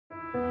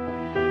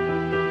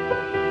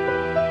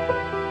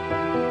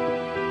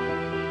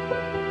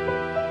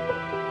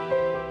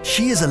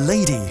She is a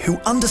lady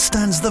who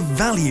understands the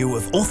value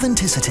of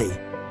authenticity,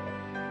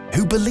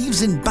 who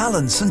believes in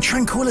balance and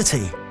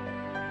tranquility,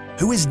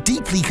 who is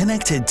deeply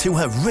connected to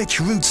her rich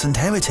roots and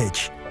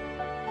heritage,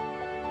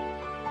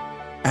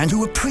 and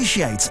who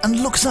appreciates and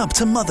looks up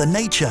to Mother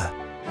Nature.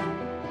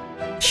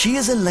 She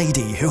is a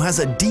lady who has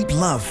a deep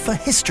love for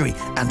history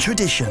and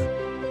tradition.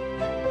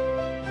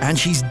 And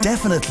she's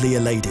definitely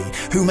a lady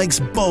who makes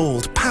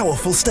bold,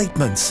 powerful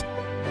statements.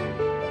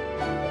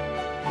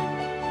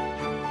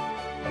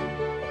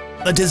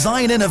 A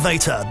design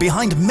innovator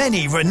behind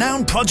many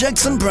renowned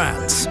projects and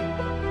brands.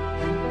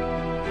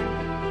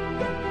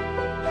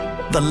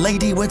 The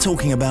lady we're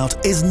talking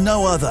about is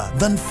no other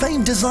than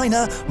famed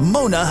designer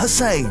Mona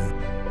Hussein.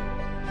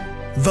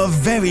 The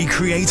very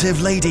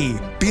creative lady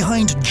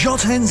behind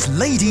Jothen's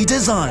Lady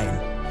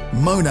Design.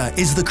 Mona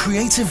is the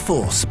creative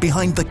force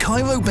behind the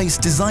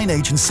Cairo-based design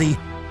agency,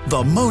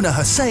 the Mona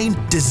Hussein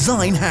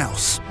Design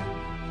House.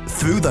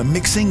 Through the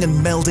mixing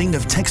and melding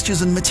of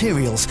textures and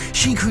materials,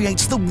 she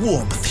creates the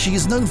warmth she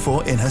is known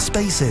for in her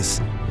spaces.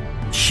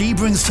 She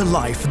brings to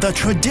life the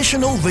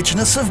traditional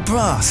richness of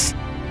brass,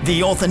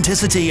 the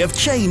authenticity of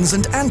chains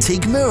and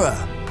antique mirror,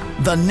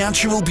 the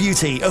natural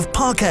beauty of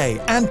parquet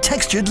and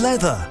textured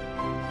leather,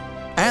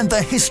 and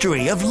the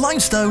history of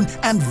limestone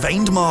and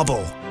veined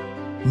marble.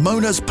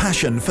 Mona's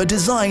passion for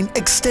design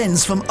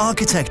extends from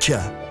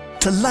architecture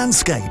to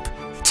landscape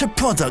to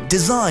product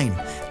design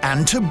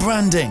and to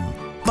branding.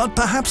 But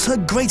perhaps her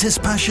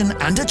greatest passion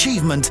and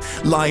achievement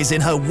lies in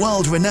her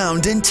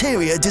world-renowned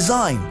interior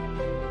design.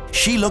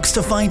 She looks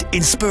to find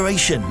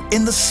inspiration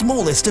in the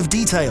smallest of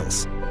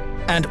details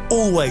and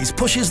always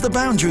pushes the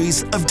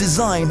boundaries of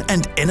design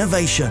and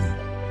innovation.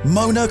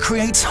 Mona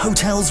creates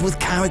hotels with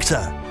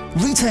character,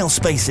 retail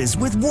spaces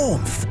with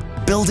warmth,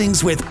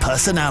 buildings with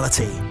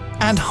personality,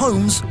 and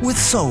homes with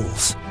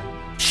souls.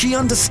 She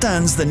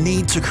understands the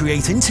need to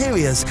create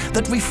interiors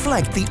that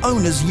reflect the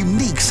owner's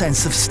unique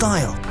sense of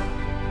style.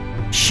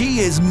 She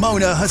is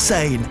Mona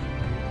Hussein,